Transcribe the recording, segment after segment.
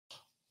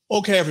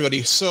Okay,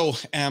 everybody. So,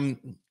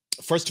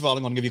 first of all,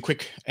 I'm going to give you a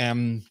quick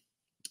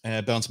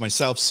bounce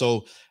myself.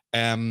 So,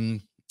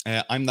 I'm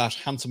that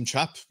handsome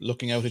chap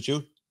looking out at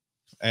you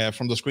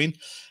from the screen.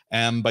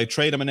 By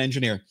trade, I'm an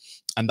engineer,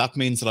 and that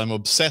means that I'm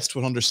obsessed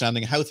with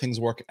understanding how things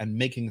work and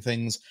making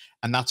things,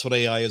 and that's what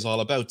AI is all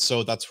about.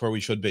 So that's where we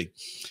should be.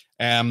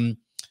 I'm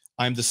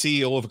the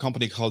CEO of a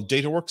company called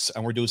DataWorks,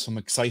 and we're doing some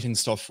exciting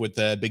stuff with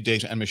big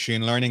data and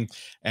machine learning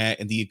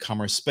in the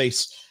e-commerce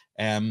space.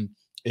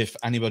 If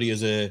anybody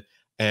is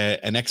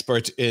an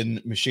expert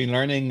in machine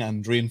learning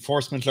and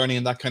reinforcement learning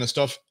and that kind of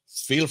stuff,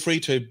 feel free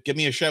to give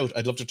me a shout.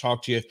 I'd love to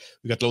talk to you.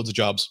 We've got loads of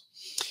jobs.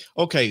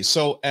 Okay,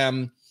 so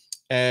I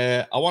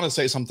want to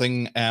say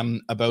something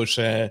about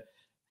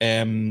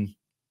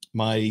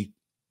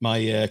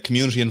my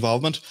community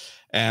involvement.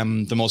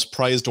 The most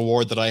prized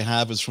award that I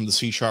have is from the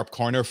C#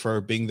 Corner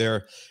for being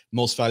their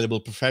most valuable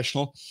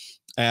professional.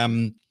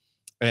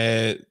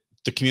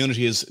 The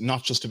community is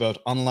not just about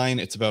online,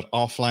 it's about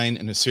offline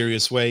in a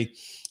serious way.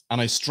 And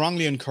I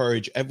strongly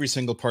encourage every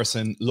single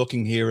person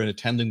looking here and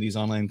attending these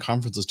online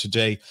conferences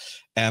today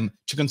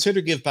to consider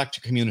give back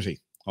to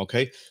community.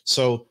 Okay,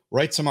 so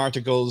write some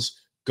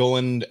articles, go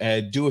and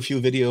do a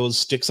few videos,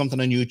 stick something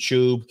on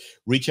YouTube,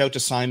 reach out to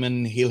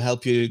Simon. He'll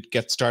help you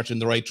get started in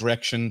the right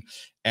direction,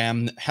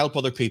 and help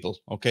other people.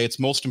 Okay, it's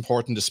most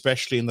important,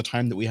 especially in the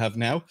time that we have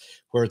now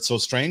where it's so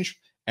strange,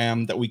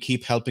 that we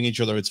keep helping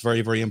each other. It's very,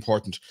 very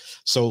important.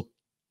 So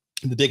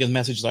the biggest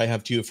message that I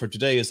have to you for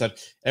today is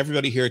that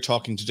everybody here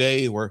talking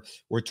today, we're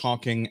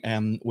talking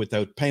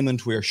without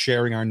payment. We're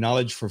sharing our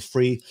knowledge for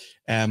free.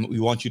 We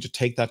want you to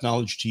take that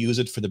knowledge to use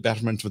it for the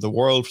betterment of the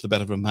world, for the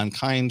betterment of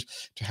mankind,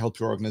 to help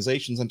your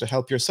organizations and to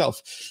help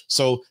yourself.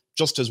 So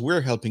just as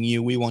we're helping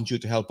you, we want you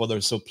to help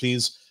others. So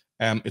please,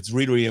 it's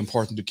really, really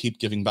important to keep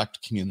giving back to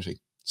community.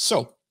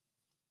 So,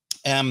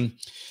 okay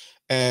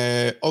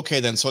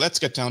then, so let's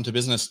get down to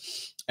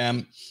business.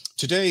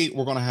 Today,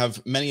 we're going to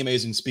have many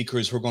amazing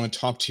speakers who are going to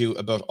talk to you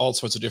about all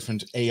sorts of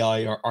different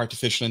AI or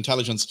artificial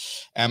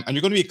intelligence. And you're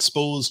going to be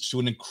exposed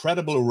to an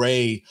incredible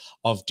array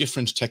of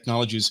different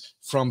technologies,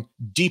 from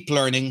deep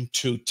learning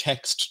to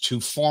text to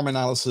form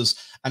analysis,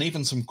 and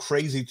even some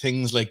crazy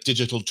things like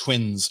digital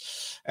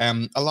twins.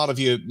 A lot of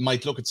you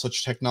might look at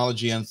such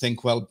technology and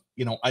think, well,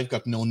 you know, I've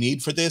got no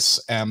need for this.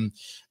 I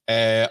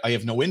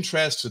have no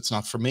interest. It's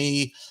not for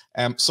me.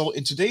 So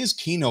in today's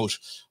keynote,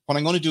 what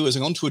I'm going to do is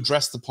I'm going to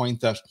address the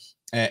point that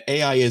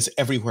AI is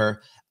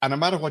everywhere, and no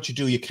matter what you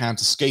do, you can't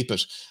escape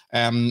it.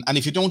 And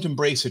if you don't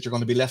embrace it, you're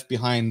going to be left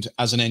behind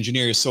as an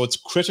engineer. So it's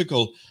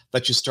critical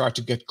that you start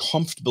to get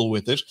comfortable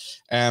with it,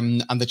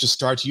 and that you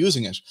start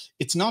using it.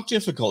 It's not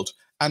difficult,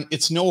 and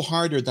it's no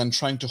harder than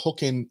trying to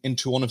hook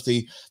into one of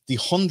the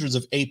hundreds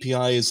of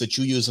APIs that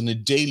you use on a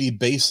daily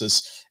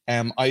basis,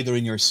 either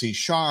in your C#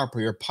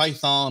 or your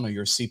Python or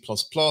your C++,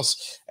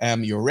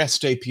 your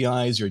REST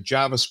APIs, your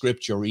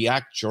JavaScript, your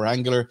React, your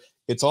Angular.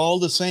 It's all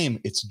the same.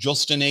 It's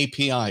just an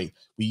API.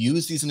 We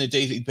use these on a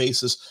daily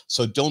basis,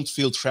 so don't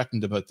feel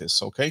threatened about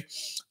this, okay?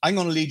 I'm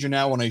going to lead you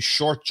now on a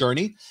short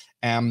journey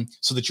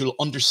so that you'll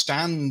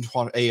understand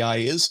what AI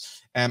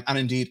is and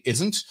indeed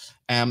isn't,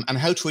 and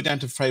how to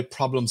identify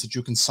problems that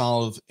you can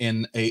solve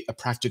in a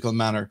practical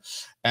manner.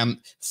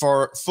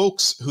 For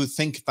folks who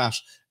think that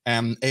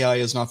AI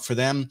is not for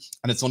them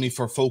and it's only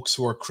for folks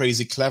who are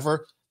crazy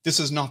clever, this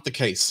is not the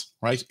case,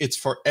 right? It's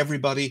for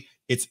everybody.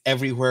 It's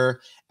everywhere,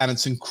 and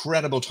it's an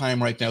incredible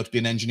time right now to be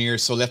an engineer.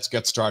 So let's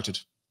get started.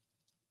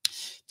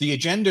 The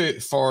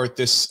agenda for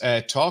this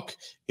talk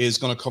is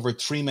going to cover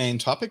three main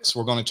topics.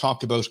 We're going to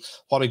talk about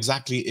what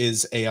exactly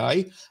is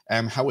AI,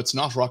 how it's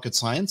not rocket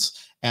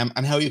science,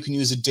 and how you can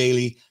use it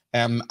daily,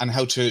 and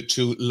how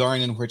to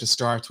learn and where to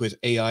start with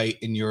AI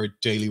in your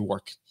daily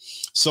work.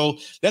 So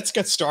let's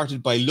get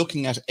started by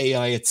looking at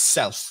AI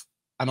itself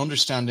and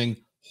understanding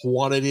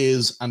what it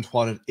is and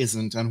what it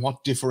isn't, and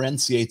what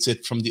differentiates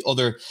it from the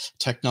other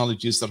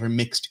technologies that are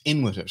mixed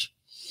in with it,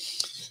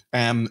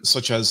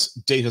 such as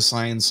data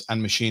science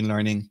and machine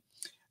learning.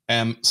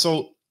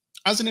 So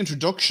as an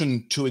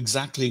introduction to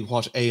exactly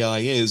what AI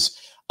is,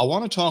 I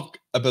want to talk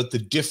about the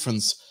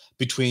difference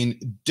between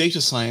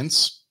data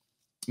science,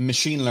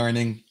 machine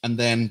learning, and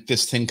then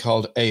this thing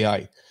called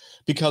AI.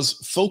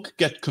 Because folk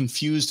get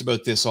confused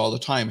about this all the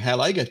time.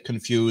 Hell, I get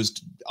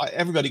confused.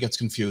 Everybody gets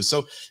confused.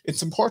 So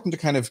it's important to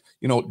kind of,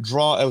 you know,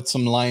 draw out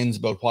some lines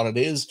about what it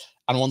is.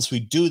 And once we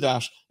do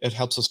that, it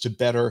helps us to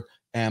better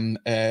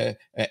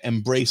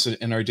embrace it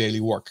in our daily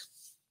work.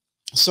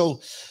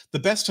 So the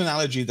best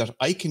analogy that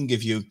I can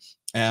give you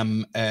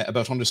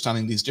about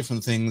understanding these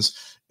different things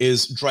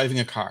is driving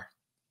a car,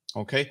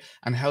 okay?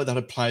 And how that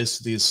applies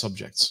to these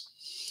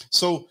subjects.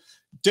 So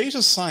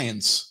data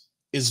science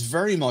is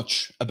very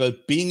much about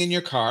being in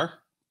your car,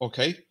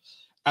 okay,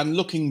 and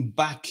looking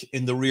back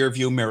in the rear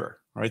view mirror,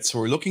 right? So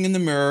we're looking in the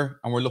mirror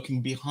and we're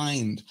looking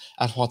behind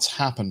at what's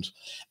happened,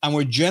 and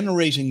we're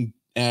generating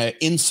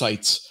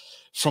insights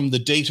from the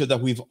data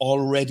that we've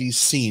already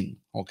seen,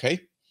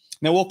 okay?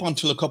 Now, up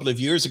until a couple of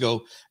years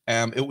ago,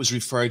 it was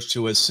referred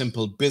to as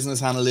simple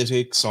business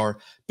analytics or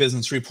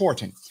business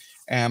reporting.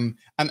 And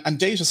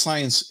data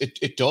science,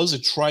 it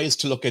tries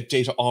to look at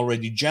data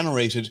already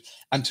generated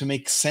and to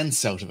make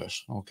sense out of it,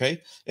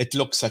 okay? It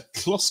looks at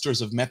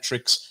clusters of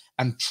metrics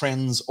and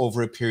trends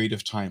over a period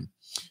of time.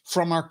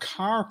 From our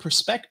car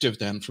perspective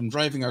then, from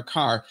driving our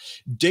car,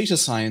 data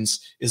science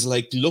is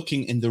like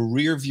looking in the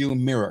rear view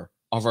mirror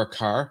of our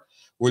car.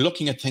 We're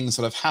looking at things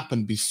that have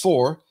happened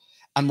before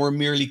and we're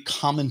merely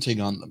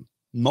commenting on them,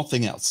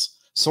 nothing else.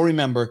 So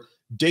remember,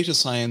 data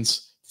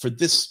science for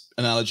this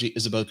analogy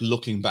is about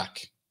looking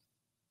back.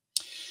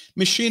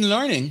 Machine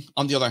learning,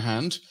 on the other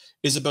hand,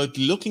 is about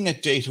looking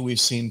at data we've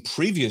seen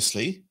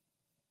previously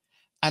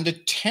and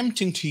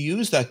attempting to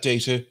use that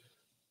data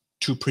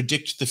to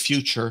predict the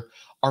future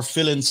or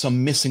fill in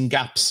some missing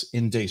gaps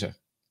in data.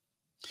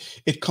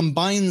 It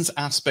combines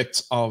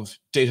aspects of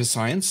data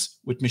science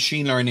with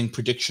machine learning,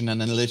 prediction,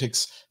 and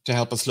analytics to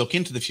help us look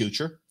into the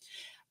future.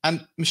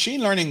 And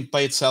machine learning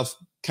by itself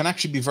can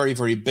actually be very,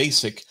 very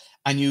basic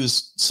and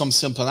use some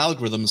simple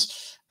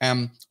algorithms,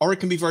 or it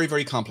can be very,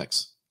 very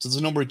complex. So there's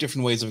a number of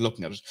different ways of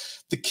looking at it.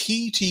 The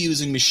key to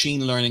using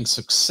machine learning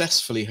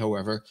successfully,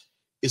 however,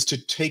 is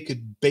to take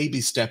it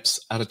baby steps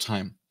at a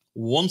time.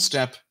 One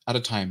step at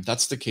a time.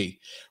 That's the key.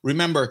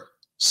 Remember,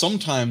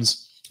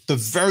 sometimes the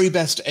very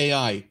best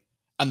AI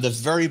and the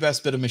very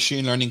best bit of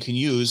machine learning can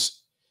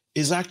use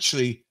is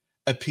actually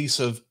a piece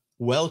of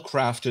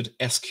well-crafted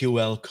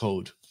SQL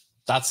code.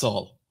 That's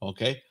all,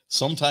 okay?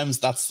 Sometimes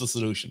that's the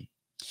solution.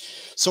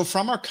 So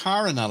from our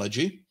car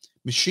analogy,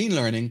 machine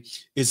learning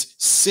is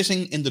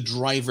sitting in the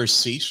driver's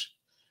seat,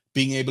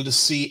 being able to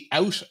see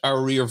out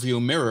our rear view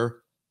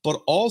mirror,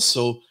 but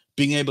also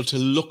being able to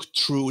look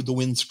through the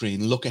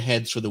windscreen, look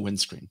ahead through the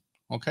windscreen,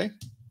 okay?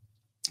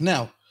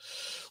 Now,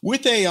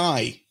 with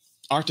AI,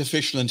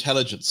 artificial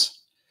intelligence,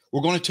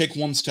 we're going to take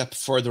one step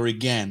further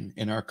again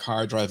in our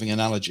car driving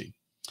analogy.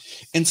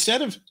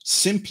 Instead of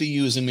simply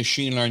using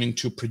machine learning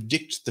to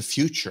predict the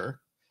future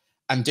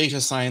and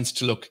data science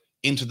to look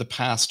into the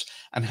past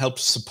and help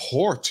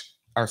support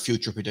our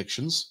future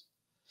predictions,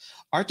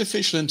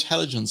 artificial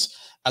intelligence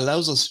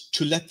allows us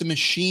to let the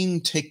machine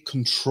take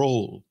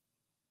control.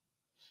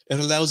 It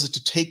allows it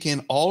to take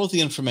in all of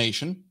the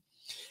information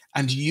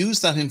and use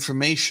that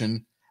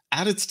information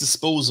at its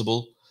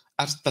disposal,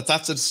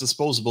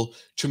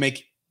 to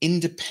make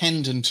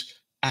independent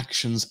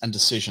actions and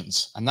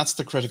decisions. And that's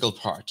the critical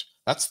part.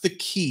 That's the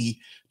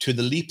key to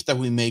the leap that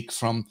we make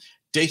from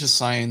data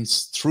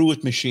science through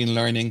with machine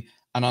learning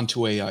and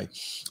onto AI.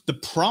 The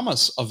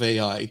promise of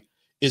AI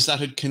is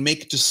that it can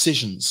make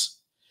decisions,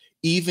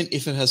 even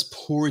if it has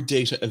poor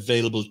data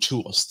available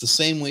to us, the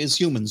same way as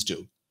humans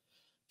do.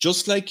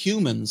 Just like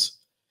humans,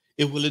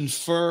 it will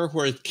infer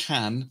where it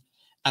can,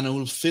 and it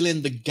will fill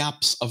in the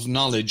gaps of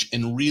knowledge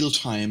in real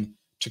time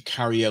to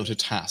carry out a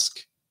task.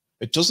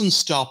 It doesn't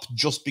stop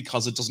just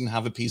because it doesn't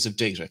have a piece of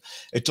data.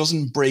 It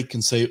doesn't break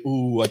and say,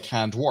 ooh, I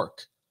can't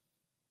work.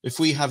 If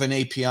we have an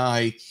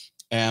API,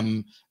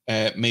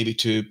 maybe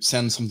to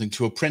send something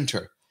to a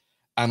printer,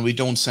 and we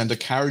don't send a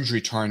carriage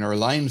return or a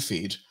line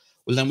feed,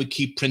 well, then we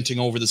keep printing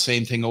over the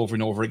same thing over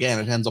and over again.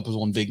 It ends up as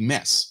one big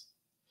mess.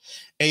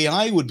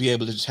 AI would be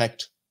able to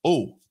detect,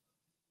 oh,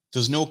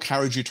 there's no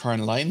carriage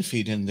return line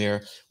feed in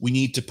there. We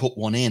need to put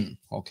one in,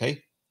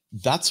 okay?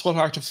 That's what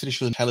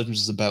artificial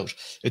intelligence is about.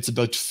 It's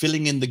about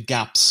filling in the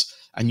gaps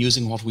and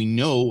using what we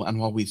know and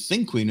what we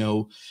think we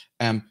know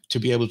to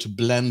be able to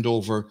blend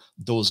over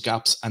those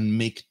gaps and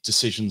make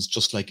decisions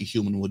just like a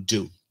human would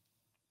do.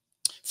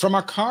 From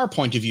our car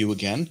point of view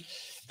again,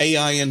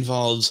 AI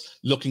involves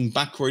looking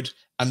backward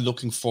and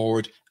looking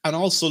forward and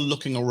also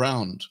looking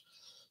around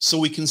so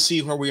we can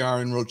see where we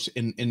are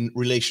in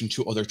relation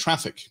to other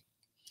traffic.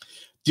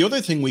 The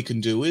other thing we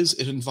can do is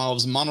it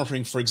involves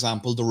monitoring, for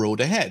example, the road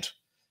ahead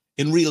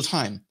in real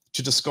time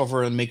to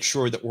discover and make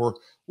sure that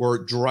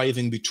we're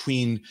driving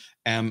between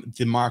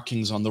the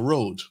markings on the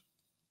road.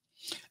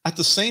 At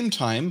the same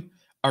time,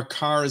 our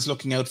car is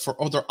looking out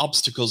for other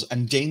obstacles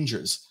and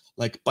dangers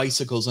like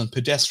bicycles and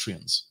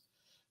pedestrians.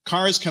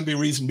 Cars can be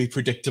reasonably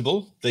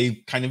predictable.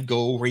 They kind of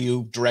go where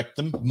you direct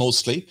them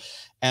mostly.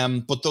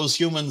 But those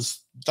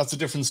humans, that's a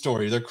different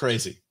story. They're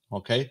crazy,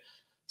 okay?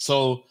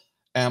 So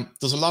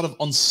there's a lot of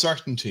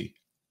uncertainty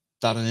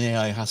that an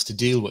AI has to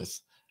deal with.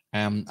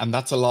 And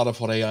that's a lot of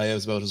what AI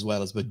is about as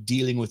well, is about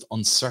dealing with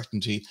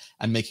uncertainty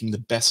and making the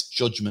best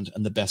judgment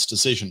and the best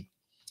decision.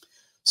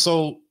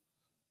 So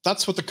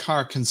that's what the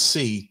car can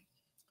see.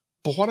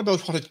 But what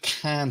about what it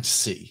can't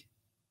see?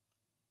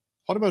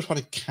 What about what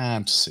it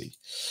can't see?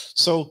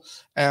 So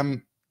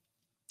at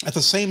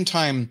the same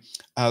time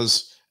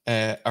as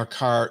our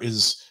car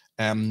is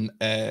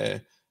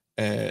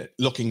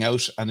looking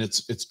out and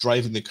it's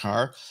driving the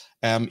car,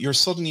 you're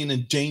suddenly in a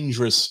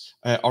dangerous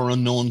or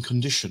unknown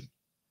condition,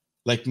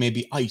 like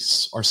maybe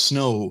ice or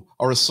snow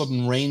or a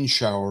sudden rain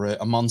shower,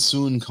 a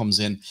monsoon comes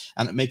in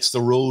and it makes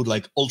the road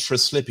like ultra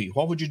slippy.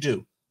 What would you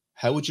do?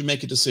 How would you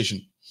make a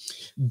decision?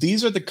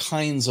 These are the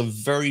kinds of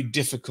very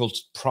difficult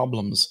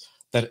problems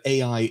that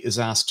AI is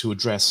asked to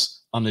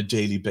address on a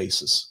daily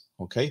basis,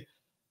 okay?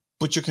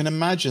 But you can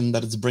imagine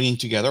that it's bringing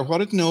together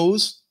what it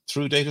knows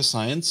through data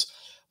science,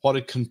 what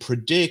it can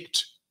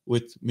predict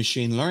with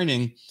machine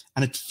learning,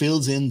 and it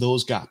fills in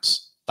those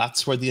gaps.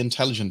 That's where the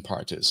intelligent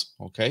part is,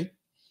 okay?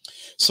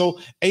 So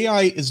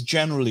AI is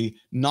generally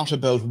not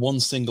about one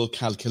single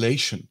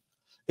calculation.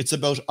 It's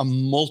about a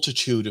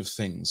multitude of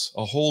things,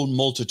 a whole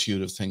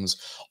multitude of things,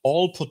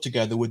 all put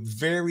together with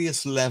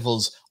various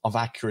levels of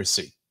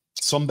accuracy,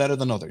 some better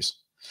than others.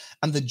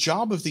 And the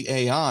job of the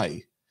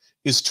AI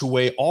is to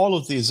weigh all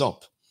of these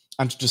up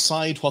and to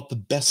decide what the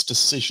best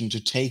decision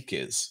to take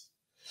is.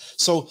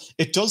 So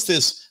it does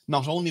this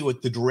not only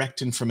with the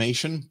direct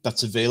information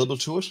that's available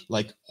to it,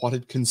 like what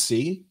it can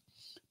see,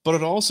 but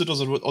it also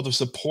does it with other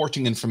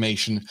supporting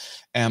information,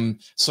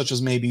 such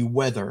as maybe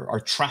weather or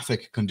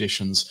traffic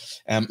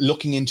conditions,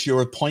 looking into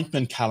your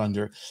appointment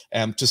calendar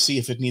to see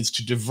if it needs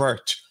to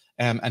divert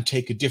and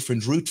take a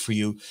different route for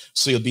you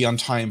so you'll be on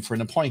time for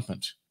an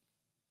appointment.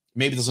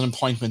 Maybe there's an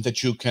appointment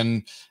that you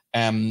can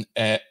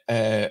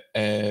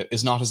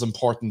is not as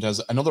important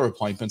as another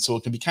appointment, so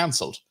it can be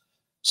cancelled.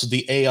 So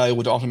the AI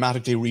would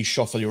automatically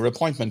reshuffle your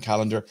appointment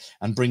calendar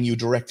and bring you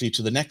directly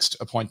to the next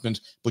appointment,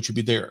 but you'd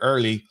be there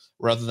early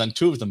rather than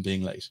two of them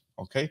being late,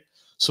 okay?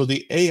 So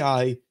the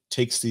AI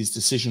takes these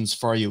decisions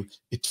for you.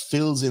 It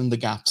fills in the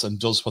gaps and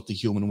does what the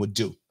human would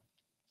do.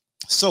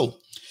 So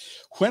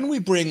when we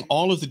bring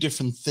all of the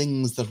different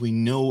things that we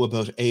know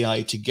about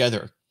AI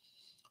together,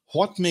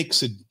 what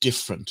makes it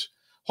different?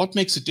 What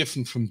makes it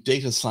different from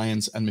data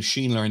science and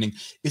machine learning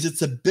is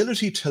its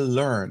ability to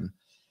learn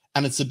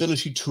and its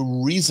ability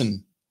to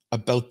reason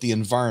about the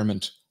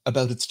environment,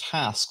 about its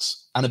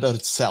tasks, and about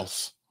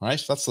itself,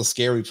 right? That's the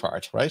scary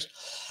part, right?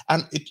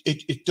 And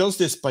it does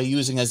this by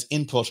using as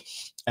input,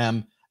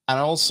 and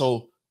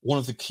also one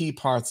of the key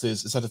parts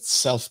is that it's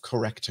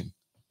self-correcting.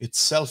 It's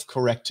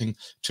self-correcting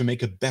to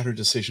make a better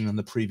decision than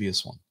the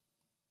previous one.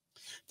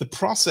 The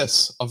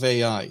process of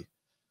AI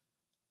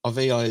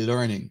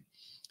learning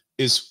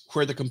is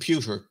where the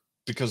computer,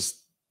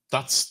 because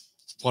that's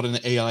what an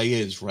AI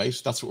is, right?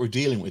 That's what we're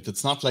dealing with.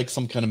 It's not like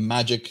some kind of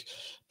magic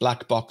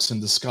black box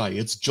in the sky.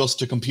 It's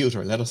just a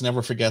computer. Let us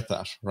never forget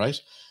that, right?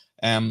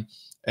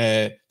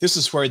 This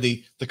is where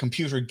the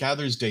computer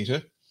gathers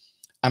data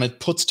and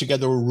it puts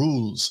together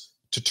rules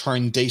to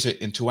turn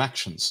data into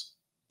actions.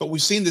 But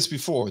we've seen this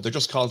before. They're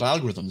just called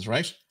algorithms,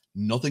 right?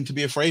 Nothing to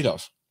be afraid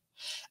of.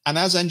 And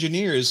as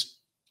engineers,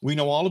 we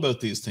know all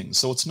about these things.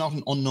 So it's not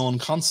an unknown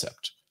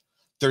concept.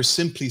 They're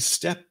simply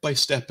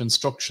step-by-step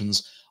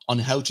instructions on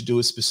how to do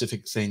a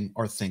specific thing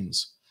or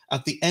things.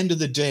 At the end of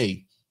the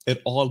day, it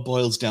all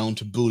boils down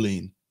to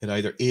Boolean. It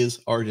either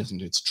is or it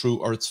isn't. It's true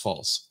or it's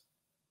false.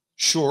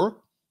 Sure,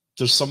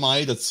 there's some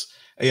AI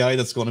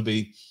that's going to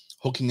be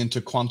hooking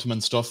into quantum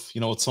and stuff,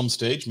 at some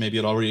stage. Maybe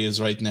it already is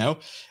right now.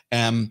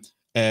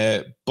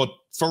 But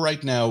for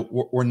right now,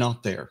 we're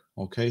not there,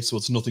 okay? So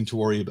it's nothing to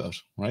worry about,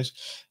 right?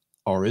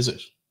 Or is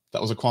it?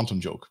 That was a quantum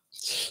joke.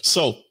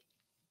 So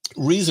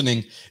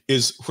reasoning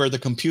is where the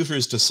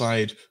computers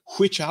decide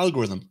which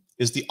algorithm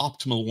is the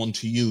optimal one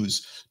to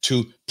use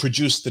to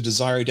produce the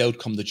desired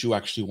outcome that you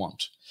actually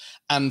want.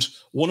 And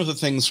one of the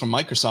things from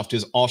Microsoft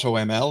is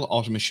AutoML,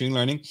 auto machine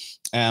learning.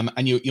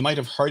 And you might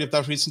have heard of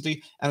that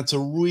recently. And it's a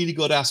really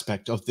good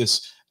aspect of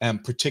this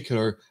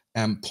particular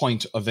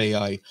point of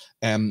AI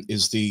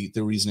is the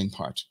reasoning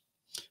part.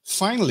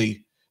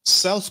 Finally,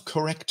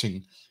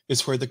 self-correcting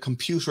is where the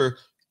computer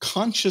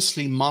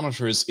consciously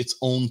monitors its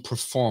own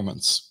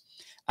performance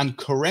and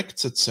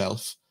corrects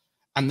itself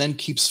and then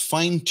keeps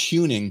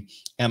fine-tuning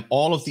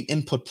all of the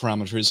input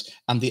parameters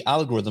and the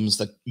algorithms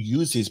that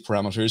use these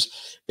parameters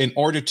in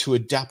order to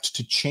adapt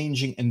to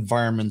changing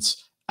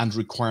environments and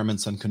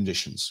requirements and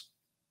conditions,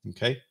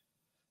 okay?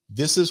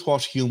 This is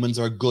what humans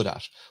are good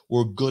at.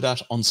 We're good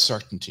at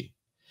uncertainty.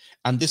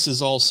 And this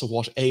is also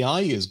what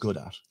AI is good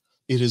at.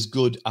 It is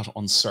good at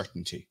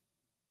uncertainty,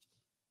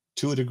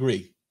 to a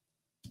degree.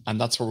 And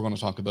that's what we're going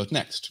to talk about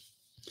next.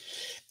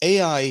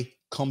 AI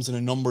comes in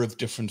a number of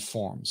different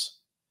forms,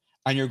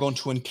 and you're going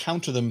to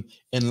encounter them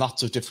in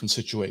lots of different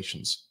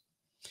situations.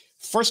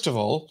 First of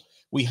all,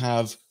 we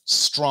have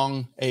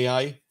strong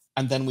AI,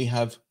 and then we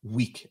have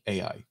weak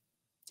AI.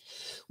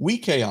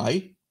 Weak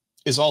AI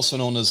is also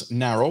known as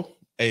narrow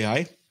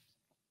AI,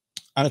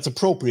 and it's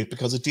appropriate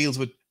because it deals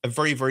with a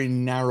very, very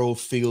narrow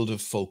field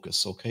of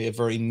focus, okay? A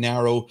very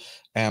narrow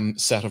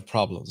set of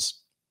problems.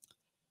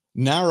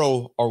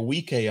 Narrow or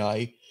weak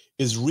AI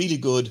is really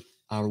good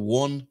at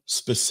one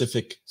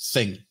specific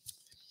thing.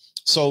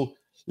 So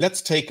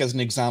let's take as an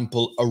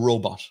example a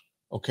robot,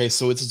 okay?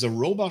 So this is a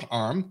robot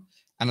arm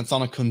and it's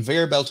on a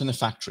conveyor belt in a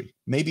factory.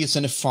 Maybe it's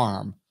in a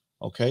farm,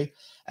 okay?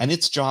 And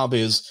its job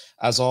is,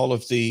 as all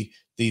of the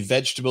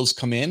vegetables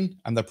come in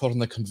and they're put on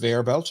the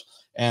conveyor belt,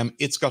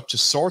 it's got to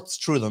sort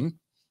through them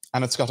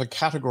and it's got to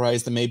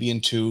categorize them maybe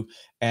into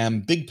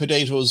big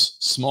potatoes,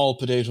 small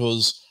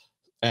potatoes,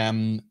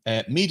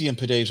 medium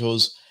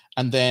potatoes,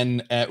 and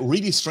then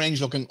really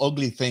strange looking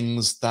ugly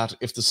things that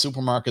if the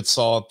supermarket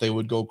saw it, they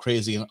would go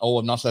crazy and, oh,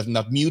 I'm not letting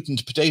that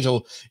mutant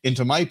potato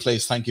into my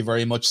place, thank you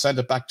very much, send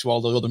it back to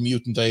all the other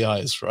mutant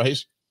AIs, right?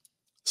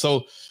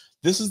 So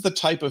this is the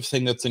type of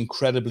thing that's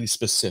incredibly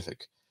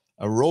specific.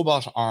 A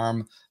robot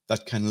arm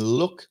that can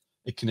look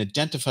It can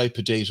identify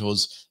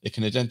potatoes. It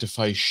can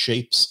identify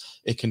shapes.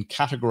 It can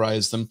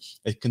categorize them.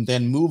 It can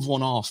then move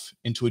one off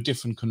into a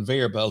different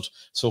conveyor belt,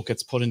 so it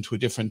gets put into a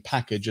different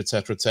package,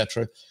 etc.,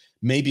 etc.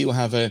 Maybe you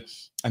have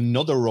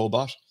another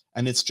robot,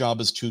 and its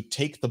job is to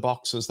take the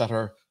boxes that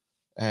are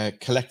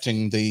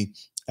collecting the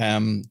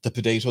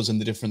potatoes in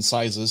the different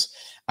sizes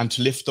and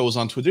to lift those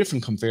onto a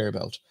different conveyor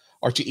belt,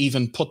 or to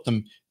even put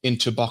them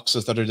into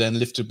boxes that are then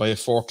lifted by a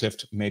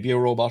forklift, maybe a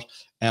robot,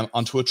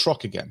 onto a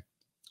truck again.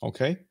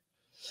 Okay?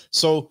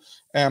 So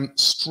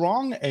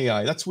strong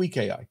AI, that's weak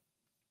AI.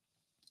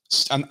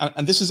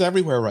 And this is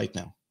everywhere right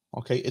now.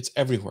 Okay? It's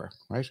everywhere,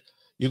 right?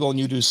 You go and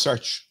you do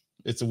search,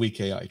 it's a weak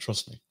AI,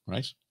 trust me,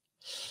 right?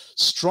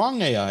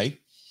 Strong AI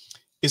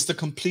is the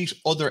complete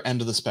other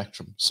end of the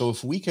spectrum. So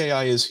if weak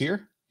AI is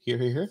here,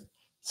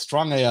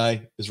 strong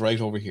AI is right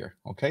over here,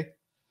 okay?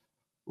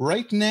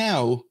 Right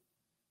now,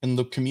 in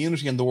the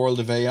community and the world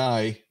of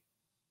AI,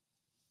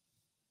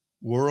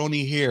 we're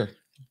only here.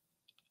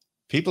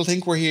 People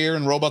think we're here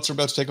and robots are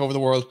about to take over the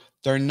world.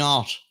 They're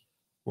not.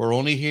 We're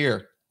only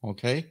here,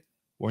 okay?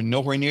 We're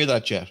nowhere near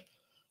that yet.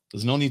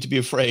 There's no need to be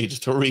afraid.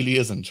 There really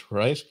isn't,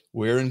 right?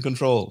 We're in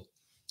control.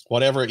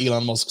 Whatever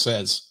Elon Musk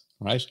says,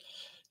 right?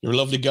 You're a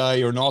lovely guy,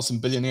 you're an awesome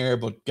billionaire,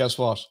 but guess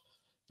what?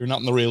 You're not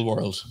in the real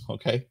world,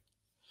 okay?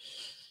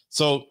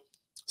 So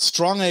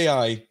strong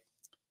AI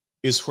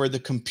is where the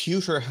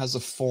computer has a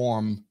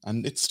form,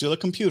 and it's still a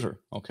computer,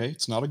 okay?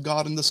 It's not a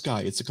god in the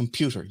sky, it's a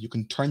computer. You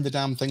can turn the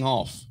damn thing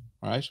off,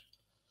 right?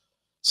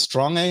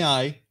 Strong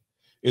AI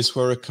is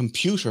where a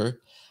computer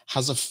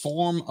has a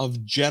form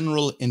of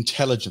general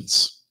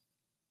intelligence,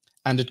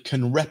 and it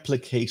can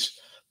replicate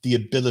the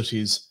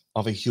abilities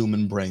of a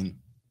human brain.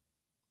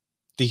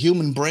 The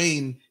human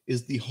brain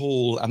is the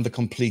whole and the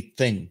complete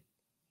thing.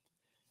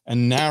 A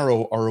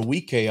narrow or a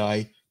weak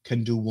AI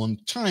can do one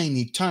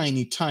tiny,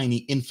 tiny, tiny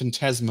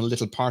infinitesimal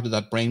little part of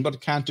that brain, but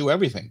it can't do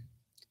everything.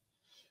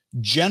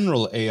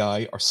 General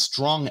AI or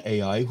strong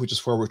AI, which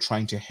is where we're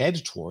trying to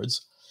head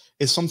towards,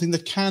 is something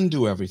that can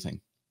do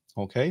everything,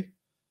 okay?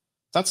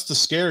 That's the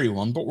scary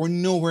one, but we're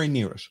nowhere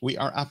near it. We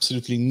are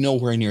absolutely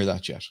nowhere near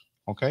that yet,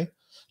 okay?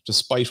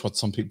 Despite what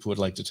some people would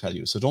like to tell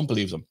you. So don't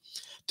believe them.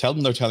 Tell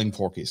them they're telling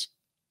porkies.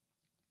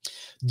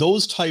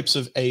 Those types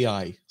of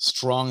AI,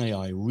 strong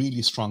AI,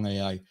 really strong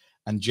AI,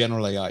 and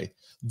general AI,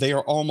 they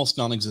are almost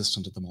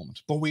non-existent at the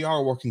moment, but we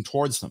are working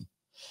towards them.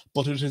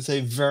 But it is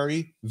a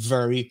very,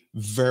 very,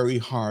 very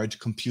hard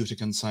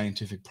computing and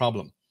scientific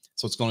problem.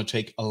 So it's going to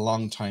take a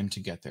long time to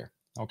get there,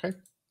 okay?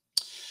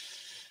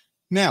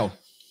 Now,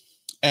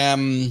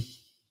 I'm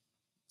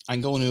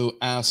going to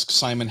ask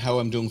Simon how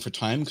I'm doing for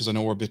time, because I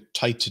know we're a bit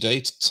tight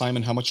today.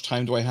 Simon, how much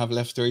time do I have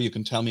left there? You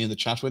can tell me in the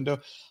chat window.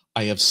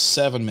 I have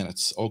 7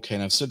 minutes. Okay,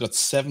 and I've still got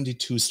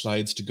 72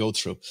 slides to go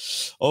through.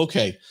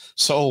 Okay,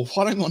 so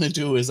what I'm going to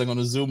do is I'm going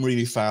to zoom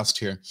really fast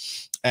here.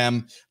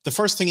 The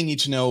first thing you need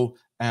to know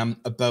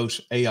about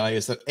AI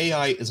is that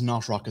AI is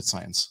not rocket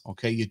science.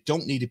 Okay, you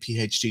don't need a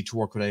PhD to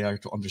work with AI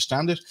to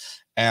understand it.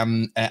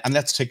 And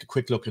let's take a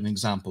quick look at an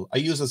example. I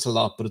use this a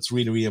lot, but it's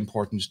really, really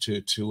important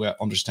to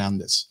understand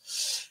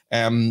this.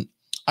 I'm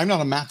not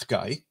a math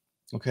guy.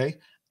 Okay.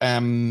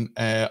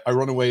 I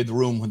run away the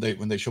room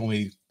when they show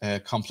me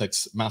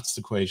complex maths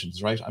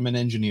equations, right? I'm an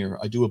engineer.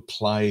 I do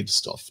applied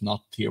stuff,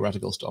 not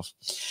theoretical stuff.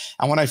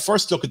 And when I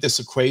first look at this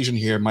equation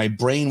here, my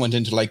brain went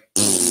into like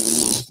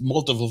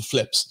multiple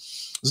flips.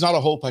 There's not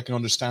a hope I can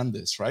understand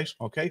this, right?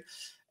 Okay.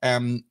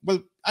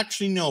 Well,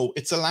 actually, no,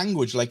 it's a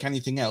language like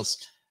anything else.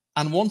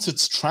 And once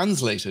it's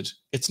translated,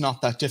 it's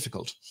not that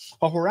difficult.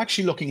 What we're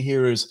actually looking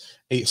here is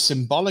a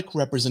symbolic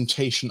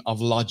representation of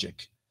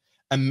logic.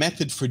 A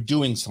method for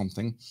doing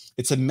something.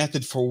 It's a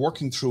method for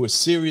working through a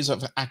series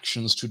of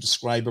actions to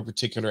describe a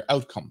particular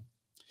outcome.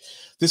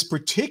 This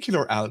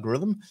particular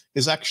algorithm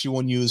is actually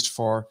one used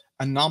for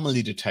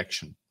anomaly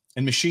detection.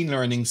 In machine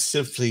learning,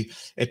 simply,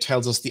 it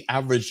tells us the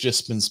average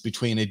distance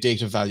between a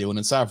data value and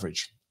its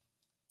average.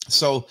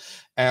 So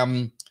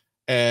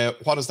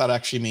what does that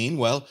actually mean?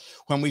 Well,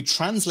 when we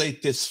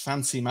translate this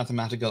fancy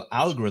mathematical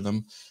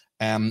algorithm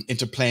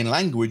into plain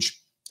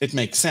language, it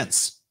makes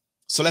sense.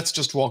 So let's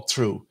just walk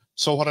through.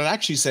 So what it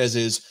actually says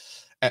is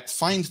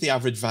find the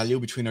average value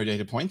between our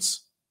data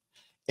points,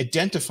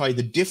 identify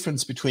the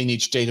difference between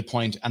each data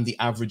point and the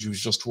average we've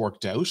just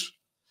worked out,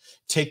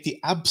 take the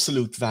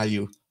absolute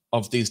value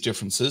of these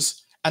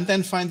differences, and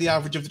then find the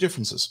average of the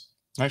differences,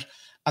 right?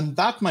 And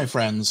that, my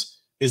friends,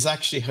 is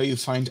actually how you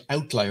find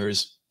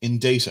outliers in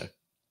data,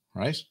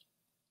 right?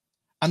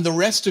 And the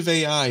rest of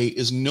AI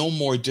is no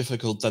more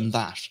difficult than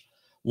that.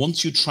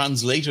 Once you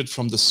translate it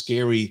from the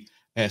scary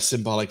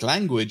symbolic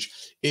language,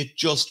 it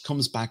just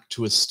comes back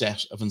to a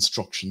set of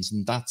instructions,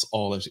 and that's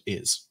all it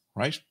is,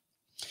 right?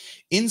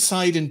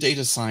 Inside in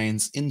data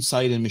science,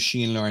 inside in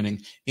machine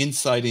learning,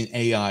 inside in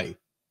AI,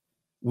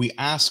 we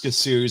ask a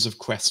series of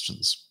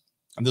questions,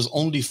 and there's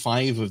only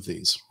 5 of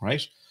these,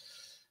 right?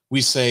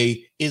 We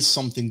say, is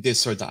something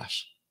this or that?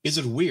 Is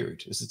it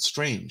weird? Is it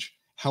strange?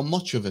 How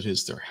much of it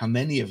is there? How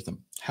many of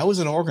them? How is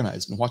it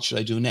organized? And what should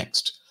I do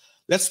next?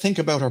 let's think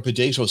about our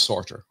potato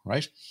sorter,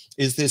 right?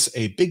 Is this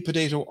a big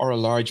potato or a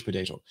large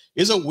potato?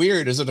 Is it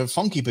weird? Is it a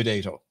funky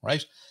potato,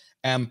 right?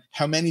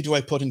 How many do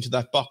I put into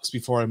that box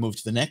before I move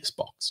to the next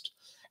box?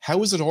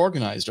 How is it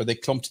organized? Are they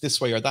clumped this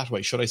way or that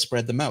way? Should I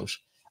spread them out?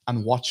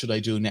 And what should I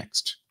do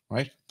next,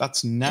 right?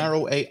 That's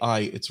narrow AI.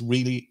 It's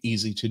really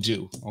easy to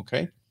do,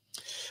 okay?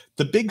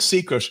 The big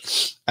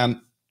secret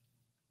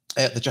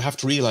that you have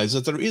to realize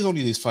is that there is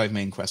only these 5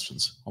 main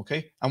questions,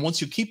 okay? And once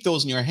you keep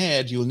those in your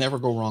head, you'll never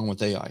go wrong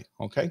with AI,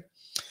 okay?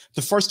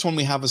 The first one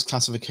we have is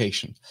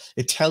classification.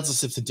 It tells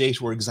us if the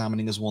data we're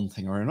examining is one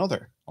thing or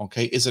another,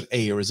 okay? Is it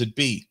A or is it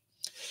B?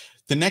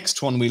 The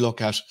next one we look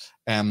at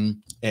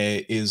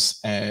is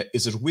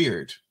it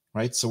weird,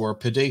 right? So we're a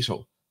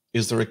potato.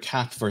 Is there a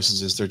cat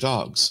versus is there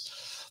dogs?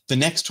 The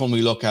next one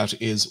we look at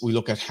is we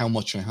look at how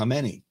much and how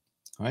many,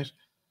 right?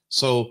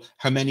 So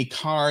how many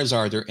cars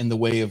are there in the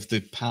way of the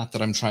path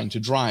that I'm trying to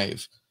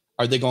drive?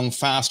 Are they going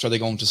fast? Are they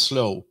going too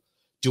slow?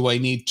 Do I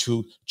need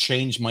to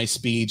change my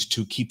speed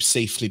to keep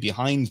safely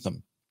behind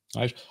them,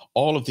 right?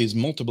 All of these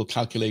multiple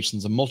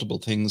calculations and multiple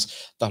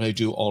things that I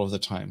do all of the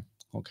time,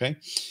 okay?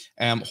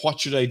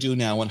 What should I do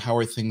now and how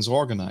are things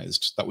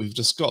organized that we've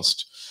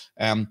discussed?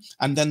 And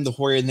then the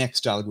where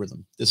next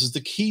algorithm. This is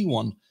the key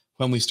one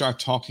when we start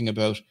talking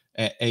about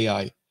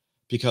AI,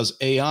 because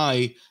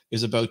AI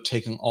is about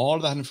taking all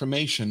of that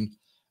information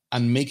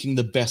and making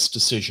the best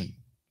decision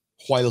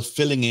while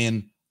filling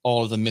in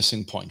all of the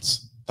missing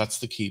points. That's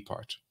the key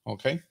part,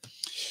 okay?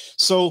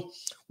 So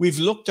we've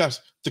looked at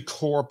the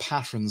core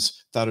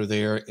patterns that are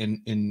there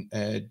in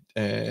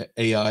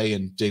AI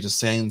and data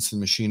science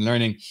and machine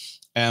learning.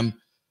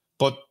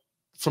 But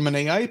from an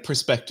AI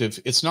perspective,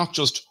 it's not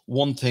just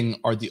one thing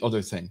or the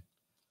other thing.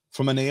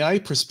 From an AI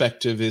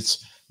perspective,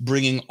 it's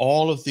bringing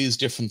all of these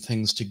different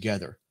things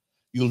together.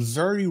 You'll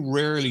very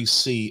rarely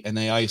see an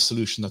AI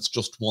solution that's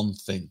just one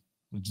thing.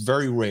 It's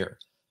very rare.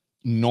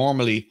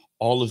 Normally,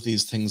 all of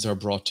these things are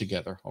brought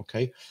together,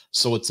 okay?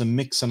 So it's a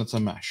mix and it's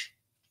a mash.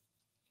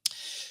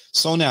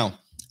 So now,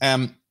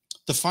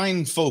 the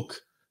fine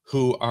folk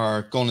who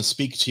are going to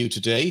speak to you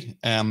today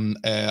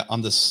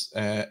on this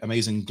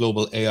amazing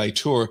global AI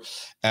tour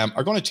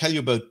are going to tell you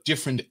about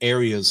different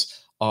areas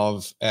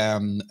of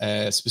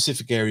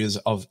specific areas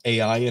of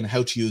AI and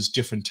how to use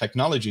different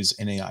technologies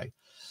in AI.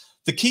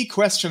 The key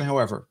question,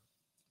 however,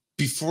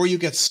 before you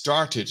get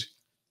started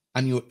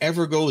and you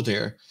ever go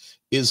there,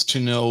 is to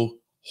know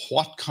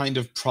what kind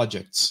of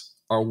projects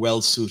are well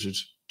suited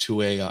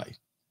to AI.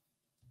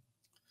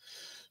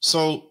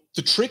 So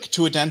the trick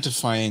to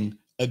identifying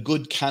a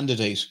good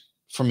candidate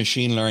for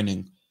machine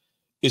learning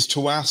is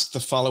to ask the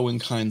following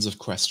kinds of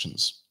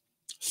questions.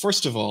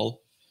 First of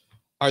all,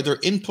 are there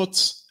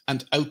inputs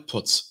and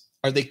outputs?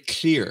 Are they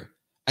clear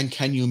and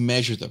can you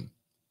measure them?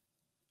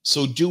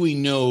 So do we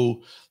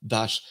know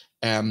that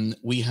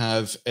we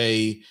have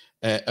a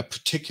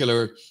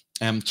particular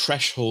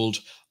threshold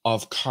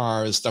of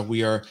cars that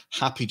we are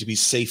happy to be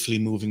safely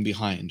moving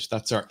behind?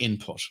 That's our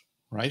input,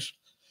 right?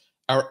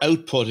 Our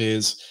output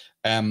is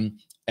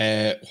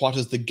what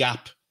is the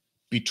gap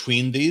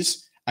between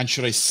these? And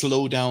should I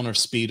slow down or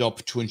speed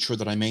up to ensure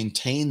that I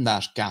maintain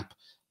that gap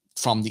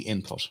from the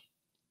input?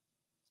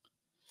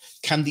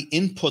 Can the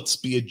inputs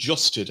be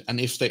adjusted? And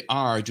if they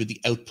are, do the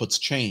outputs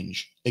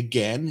change?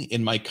 Again,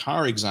 in my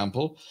car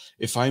example,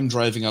 if I'm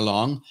driving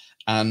along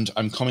and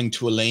I'm coming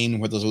to a lane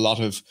where there's a lot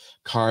of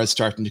cars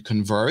starting to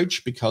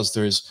converge because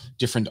there's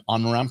different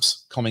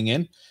on-ramps coming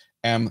in,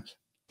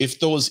 if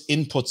those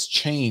inputs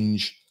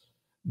change,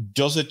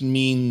 does it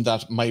mean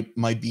that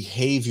my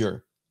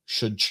behavior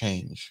should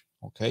change?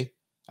 Okay.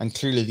 And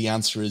clearly the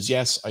answer is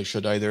yes. I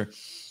should either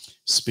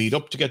speed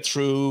up to get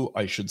through,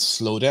 I should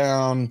slow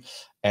down.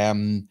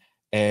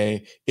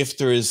 If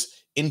there is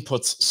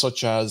inputs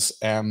such as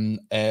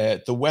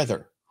the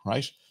weather,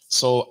 right?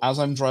 So as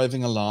I'm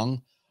driving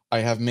along, I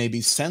have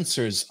maybe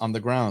sensors on the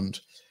ground.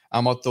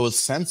 And what those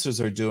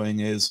sensors are doing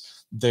is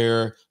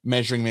they're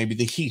measuring maybe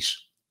the heat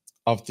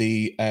of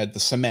the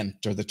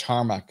cement or the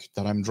tarmac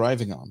that I'm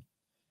driving on.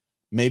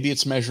 Maybe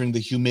it's measuring the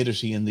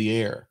humidity in the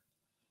air.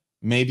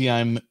 Maybe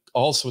I'm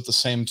also at the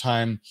same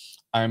time,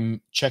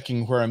 I'm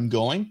checking where I'm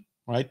going,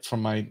 right?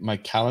 From my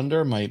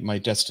calendar, my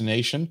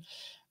destination.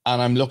 And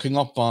I'm looking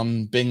up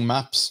on Bing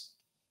Maps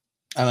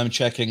and I'm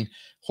checking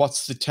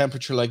what's the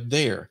temperature like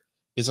there?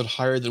 Is it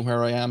higher than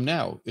where I am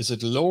now? Is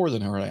it lower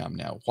than where I am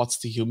now? What's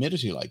the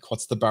humidity like?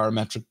 What's the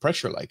barometric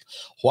pressure like?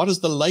 What is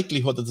the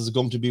likelihood that there's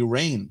going to be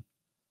rain?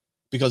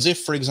 Because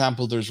if, for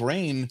example, there's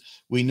rain,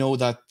 we know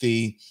that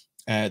the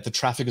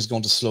traffic is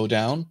going to slow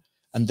down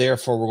and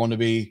therefore we're going to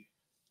be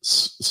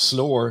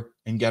slower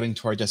in getting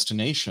to our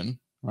destination,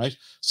 right?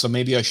 So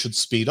maybe I should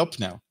speed up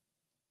now.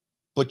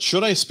 But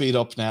should I speed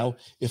up now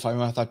if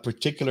I'm at that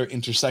particular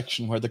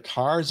intersection where the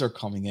cars are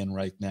coming in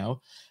right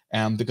now?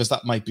 Because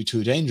that might be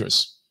too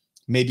dangerous.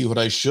 Maybe what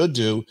I should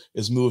do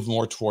is move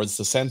more towards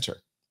the center,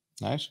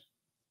 right?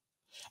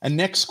 And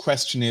next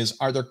question is,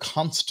 are there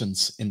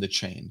constants in the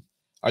chain?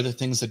 Are there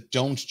things that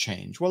don't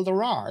change? Well,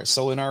 there are.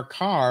 So in our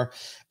car,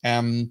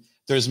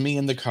 there's me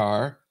in the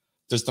car.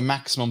 There's the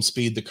maximum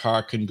speed the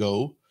car can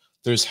go.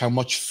 There's how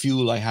much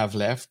fuel I have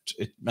left.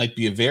 It might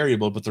be a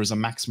variable, but there's a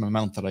maximum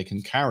amount that I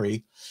can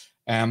carry.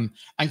 And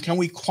can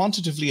we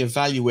quantitatively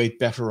evaluate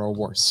better or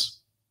worse?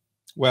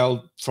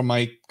 Well, from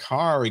my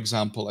car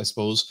example, I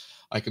suppose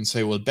I can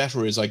say, well,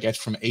 better is I get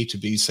from A to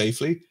B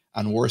safely,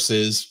 and worse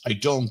is I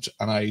don't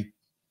and I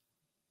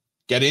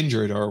get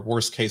injured, or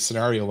worst case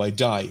scenario, I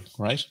die,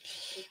 right?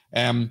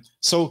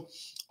 So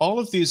all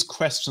of these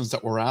questions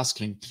that we're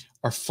asking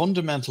are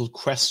fundamental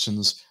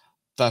questions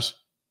that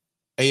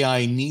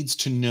AI needs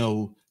to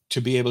know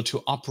to be able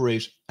to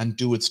operate and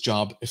do its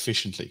job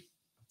efficiently.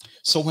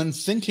 So when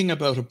thinking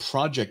about a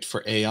project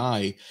for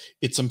AI,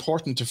 it's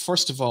important to,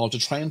 first of all, to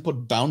try and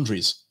put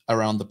boundaries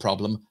around the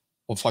problem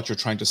of what you're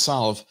trying to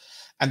solve,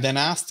 and then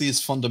ask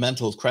these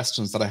fundamental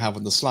questions that I have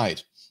on the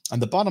slide.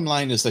 And the bottom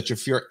line is that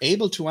if you're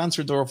able to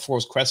answer those four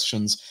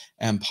questions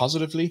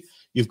positively,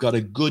 you've got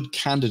a good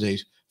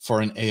candidate for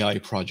an AI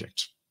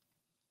project.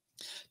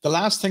 The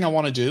last thing I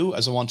want to do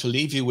is I want to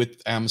leave you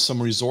with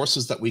some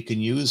resources that we can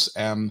use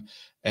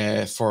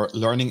for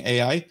learning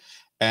AI.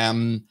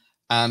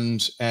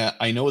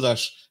 I know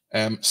that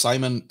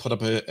Simon put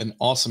up an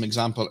awesome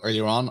example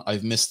earlier on.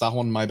 I've missed that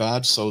one, my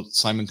bad. So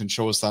Simon can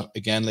show us that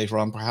again later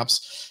on,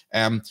 perhaps.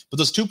 But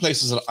there's two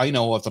places that I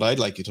know of that I'd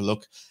like you to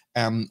look.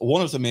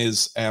 One of them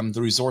is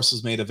the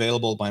resources made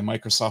available by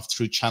Microsoft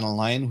through Channel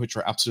 9, which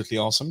are absolutely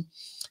awesome.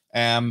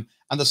 And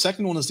the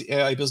second one is the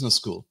AI Business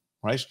School,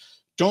 right?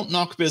 Don't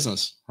knock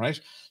business, right?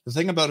 The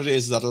thing about it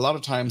is that a lot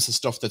of times the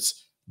stuff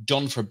that's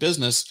done for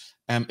business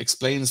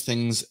explains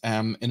things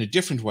in a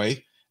different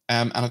way.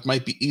 And it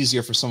might be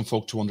easier for some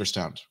folk to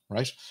understand,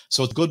 right?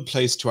 So it's a good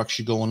place to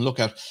actually go and look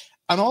at.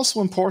 And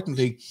also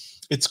importantly,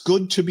 it's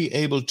good to be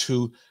able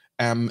to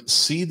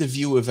see the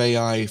view of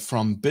AI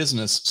from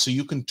business, so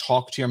you can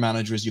talk to your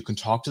managers, you can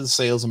talk to the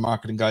sales and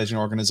marketing guys in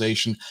your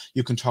organization,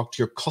 you can talk to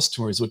your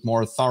customers with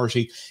more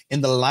authority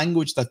in the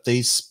language that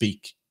they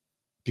speak,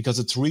 because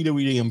it's really,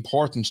 really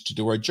important to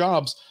do our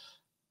jobs.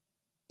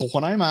 But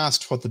when I'm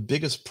asked what the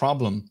biggest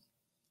problem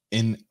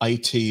in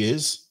IT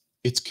is,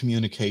 it's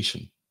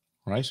communication,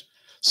 right?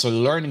 So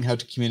learning how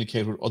to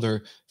communicate with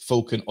other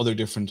folk in other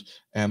different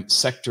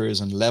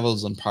sectors and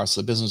levels and parts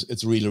of the business,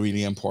 it's really,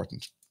 really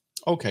important.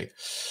 Okay,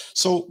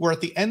 so we're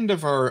at the end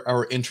of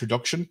our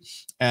introduction,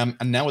 and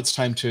now it's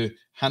time to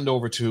hand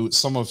over to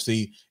some of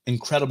the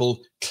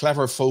incredible,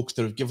 clever folk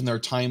that have given their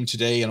time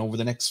today and over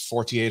the next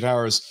 48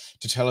 hours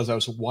to tell us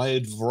about a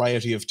wide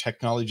variety of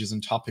technologies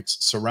and topics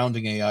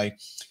surrounding AI.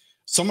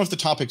 Some of the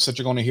topics that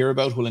you're going to hear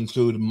about will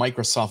include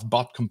Microsoft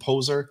Bot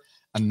Composer,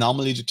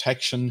 anomaly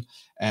detection,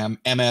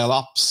 ML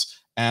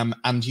ops,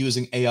 and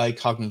using AI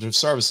cognitive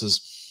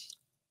services.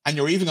 And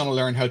you're even going to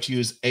learn how to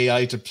use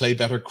AI to play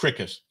better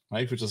cricket,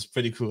 right? Which is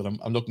pretty cool.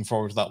 I'm looking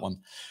forward to that one.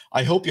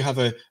 I hope you have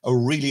a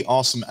really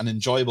awesome and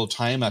enjoyable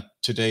time at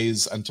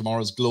today's and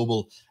tomorrow's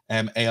global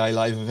AI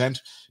live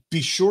event.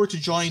 Be sure to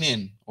join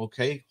in,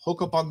 okay?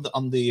 Hook up on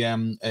the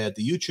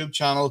YouTube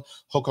channel,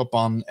 hook up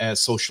on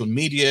social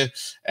media,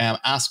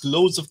 ask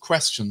loads of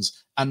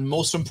questions, and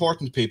most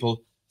important,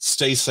 people,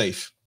 stay safe.